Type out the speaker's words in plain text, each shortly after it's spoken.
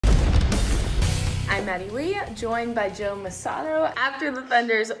I'm Maddie Lee, joined by Joe Masato. After the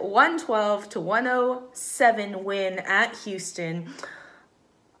Thunder's 112-107 win at Houston,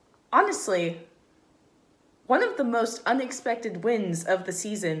 honestly, one of the most unexpected wins of the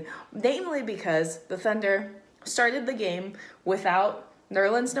season, namely because the Thunder started the game without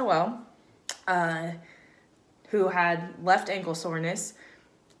Nerlens Noel, who had left ankle soreness,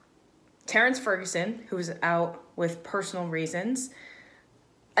 Terrence Ferguson, who was out with personal reasons,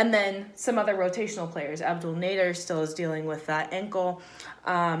 and then some other rotational players. Abdul Nader still is dealing with that ankle.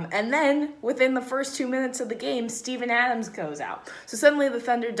 And then within the first 2 minutes of the game, Steven Adams goes out. So suddenly the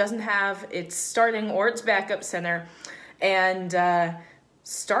Thunder doesn't have its starting or its backup center, and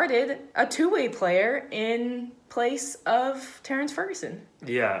started a two-way player in place of Terrence Ferguson.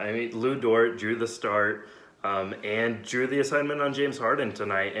 Yeah, I mean, Lou Dort drew the start and drew the assignment on James Harden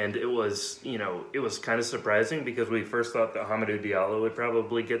tonight. And it was, it was kind of surprising because we first thought that Hamidou Diallo would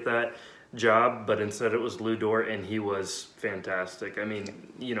probably get that job, but instead it was Lou Dort, and he was fantastic. I mean,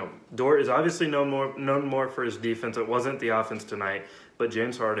 Dort is obviously known more for his defense. It wasn't the offense tonight, but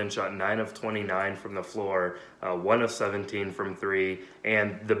James Harden shot 9 of 29 from the floor, 1 of 17 from three,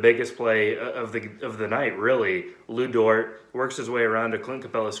 and the biggest play of the night, really, Lou Dort works his way around a Clint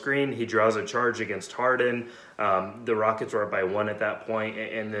Capella screen. He draws a charge against Harden. The Rockets were up by 1 at that point,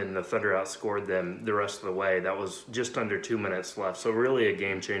 and then the Thunder outscored them the rest of the way. That was just under 2 minutes left, so really a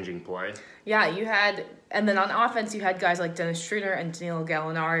game-changing play. Yeah, and then on offense, you had guys like Dennis Schroeder and Danilo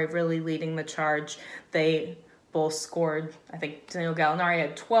Gallinari really leading the charge. They both scored. I think Danilo Gallinari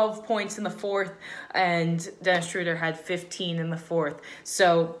had 12 points in the fourth, and Dennis Schroeder had 15 in the fourth.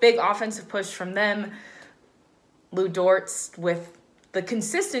 So big offensive push from them. Lou Dort with the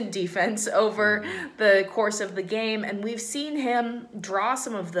consistent defense over the course of the game, and we've seen him draw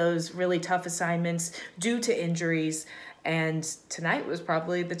some of those really tough assignments due to injuries, and tonight was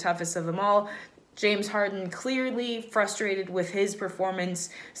probably the toughest of them all. James Harden, clearly frustrated with his performance,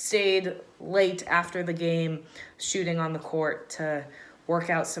 stayed late after the game shooting on the court to work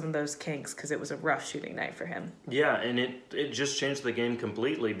out some of those kinks because it was a rough shooting night for him. Yeah, and it just changed the game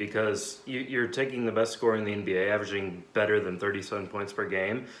completely because you're taking the best scorer in the NBA, averaging better than 37 points per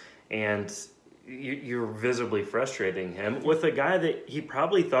game, and you're visibly frustrating him with a guy that he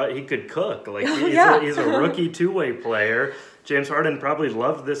probably thought he could cook. Like, he's a rookie two-way player. James Harden probably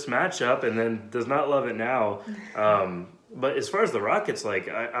loved this matchup and then does not love it now. But as far as the Rockets,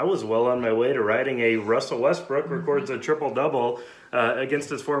 I was well on my way to writing a Russell Westbrook records a triple-double against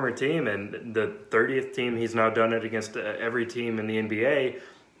his former team, and the 30th team he's now done it against every team in the NBA.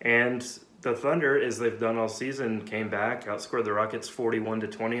 And the Thunder, as they've done all season, came back, outscored the Rockets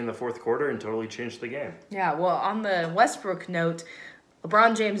 41-20 in the fourth quarter, and totally changed the game. Yeah, well, on the Westbrook note,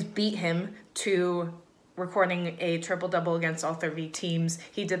 LeBron James beat him to recording a triple-double against all 30 teams.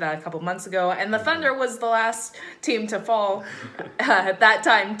 He did that a couple months ago, and the Thunder was the last team to fall at that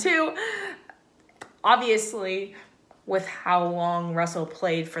time, too. Obviously, with how long Russell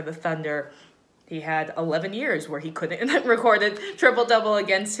played for the Thunder, he had 11 years where he couldn't record a triple-double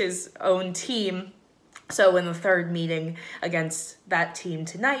against his own team. So in the third meeting against that team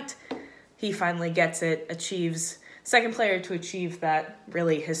tonight, he finally gets it, achieves, second player to achieve that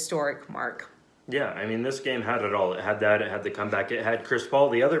really historic mark. Yeah, I mean, this game had it all. It had that, it had the comeback, it had Chris Paul,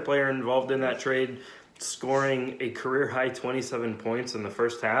 the other player involved in that trade, scoring a career-high 27 points in the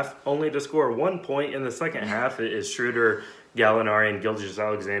first half, only to score 1 point in the second half. As Schroeder, Gallinari, and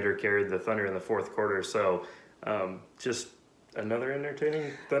Gilgeous-Alexander carried the Thunder in the fourth quarter. So just another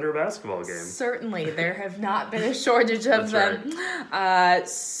entertaining Thunder basketball game. Certainly. There have not been a shortage of them. Right.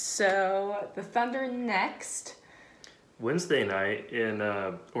 So the Thunder next. Wednesday night in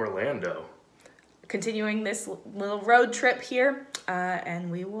Orlando. Continuing this little road trip here,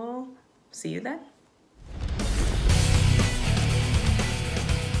 and we will see you then.